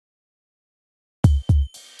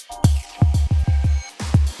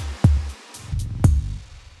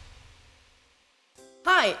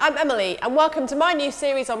Hi, I'm Emily and welcome to my new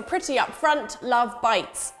series on Pretty Upfront, Love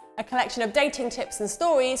Bites, a collection of dating tips and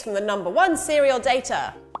stories from the #1 serial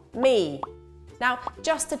dater, me. Now,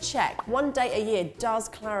 just to check, 1 date a year does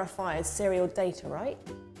clarify as serial dater, right?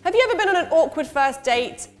 Have you ever been on an awkward first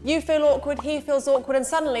date? You feel awkward, he feels awkward, and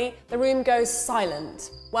suddenly the room goes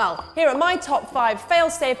silent. Well, here are my top 5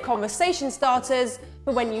 fail-safe conversation starters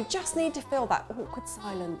for when you just need to fill that awkward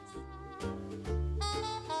silence.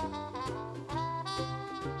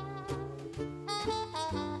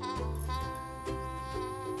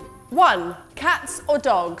 1. Cats or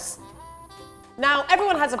dogs? Now,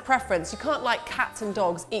 everyone has a preference. You can't like cats and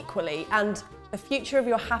dogs equally, and the future of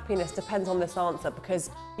your happiness depends on this answer because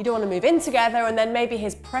you don't want to move in together and then maybe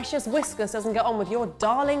his precious Whiskers doesn't get on with your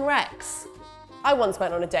darling Rex. I once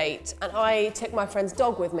went on a date and I took my friend's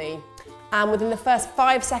dog with me, and within the first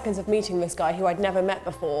 5 seconds of meeting this guy who I'd never met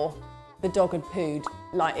before, the dog had pooed.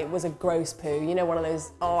 Like, it was a gross poo. You know, one of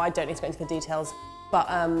those, oh, I don't need to go into the details. But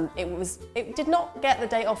it did not get the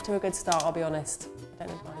date off to a good start, I'll be honest. I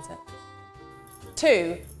don't advise it.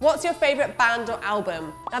 2. What's your favourite band or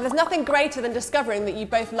album? Now, there's nothing greater than discovering that you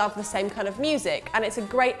both love the same kind of music, and it's a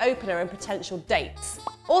great opener in potential dates.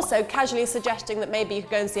 Also, casually suggesting that maybe you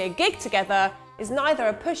could go and see a gig together is neither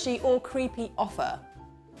a pushy or creepy offer.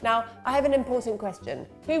 Now, I have an important question.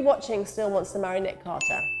 Who watching still wants to marry Nick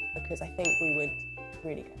Carter? Because I think we would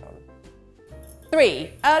really get on.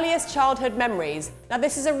 3. Earliest childhood memories. Now,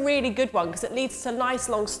 this is a really good one because it leads to nice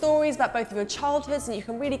long stories about both of your childhoods and you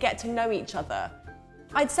can really get to know each other.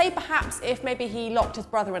 I'd say perhaps if maybe he locked his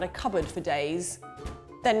brother in a cupboard for days,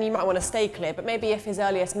 then you might want to stay clear, but maybe if his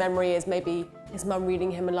earliest memory is maybe his mum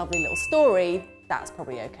reading him a lovely little story, that's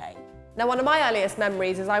probably okay. Now, one of my earliest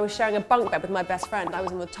memories is I was sharing a bunk bed with my best friend. I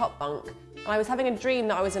was on the top bunk and I was having a dream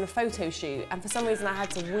that I was in a photo shoot, and for some reason I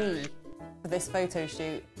had to wee for this photo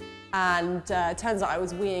shoot. And it turns out I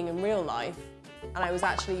was weeing in real life, and I was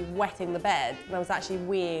actually wetting the bed, and I was actually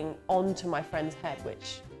weeing onto my friend's head,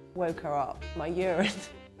 which woke her up. My urine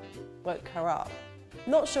woke her up.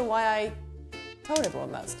 Not sure why I told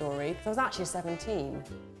everyone that story, because I was actually 17.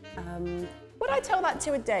 Would I tell that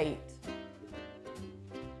to a date?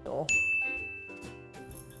 Sure.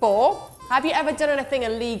 4. Have you ever done anything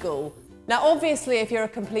illegal? Now, obviously, if you're a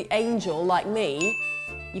complete angel like me,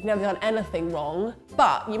 you've never done anything wrong,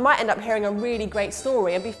 but you might end up hearing a really great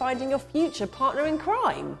story and be finding your future partner in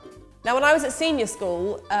crime. Now, when I was at senior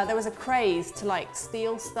school, there was a craze to like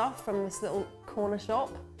steal stuff from this little corner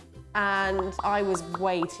shop, and I was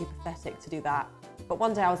way too pathetic to do that. But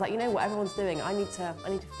one day I was like, you know what everyone's doing? I need to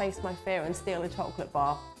face my fear and steal a chocolate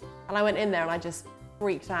bar. And I went in there and I just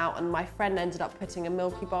freaked out, and my friend ended up putting a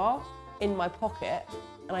Milky Bar in my pocket,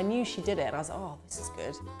 and I knew she did it, and I was like, oh, this is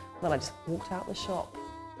good. And then I just walked out the shop.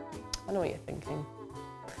 I know what you're thinking.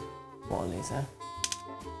 What a loser.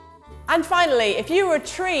 And finally, if you were a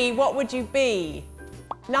tree, what would you be?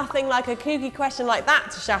 Nothing like a kooky question like that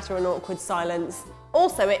to shatter an awkward silence.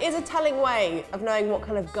 Also, it is a telling way of knowing what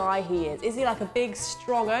kind of guy he is. Is he like a big,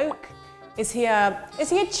 strong oak? Is he a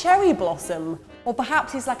cherry blossom? Or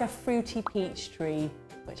perhaps he's like a fruity peach tree,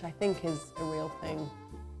 which I think is a real thing.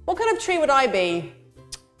 What kind of tree would I be?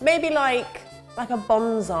 Maybe like a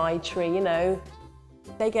bonsai tree, you know?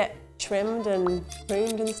 They get trimmed and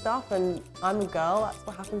pruned and stuff, and I'm a girl, that's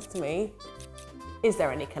what happens to me. Is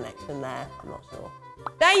there any connection there? I'm not sure.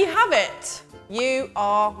 There you have it. You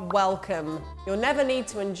are welcome. You'll never need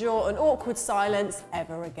to endure an awkward silence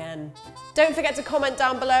ever again. Don't forget to comment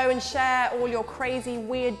down below and share all your crazy,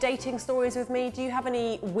 weird dating stories with me. Do you have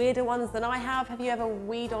any weirder ones than I have? Have you ever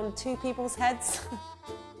weed on 2 people's heads?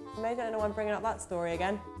 Maybe I don't know why I'm bringing up that story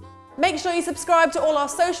again. Make sure you subscribe to all our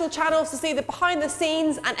social channels to see the behind the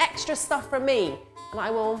scenes and extra stuff from me. And I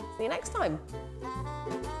will see you next time.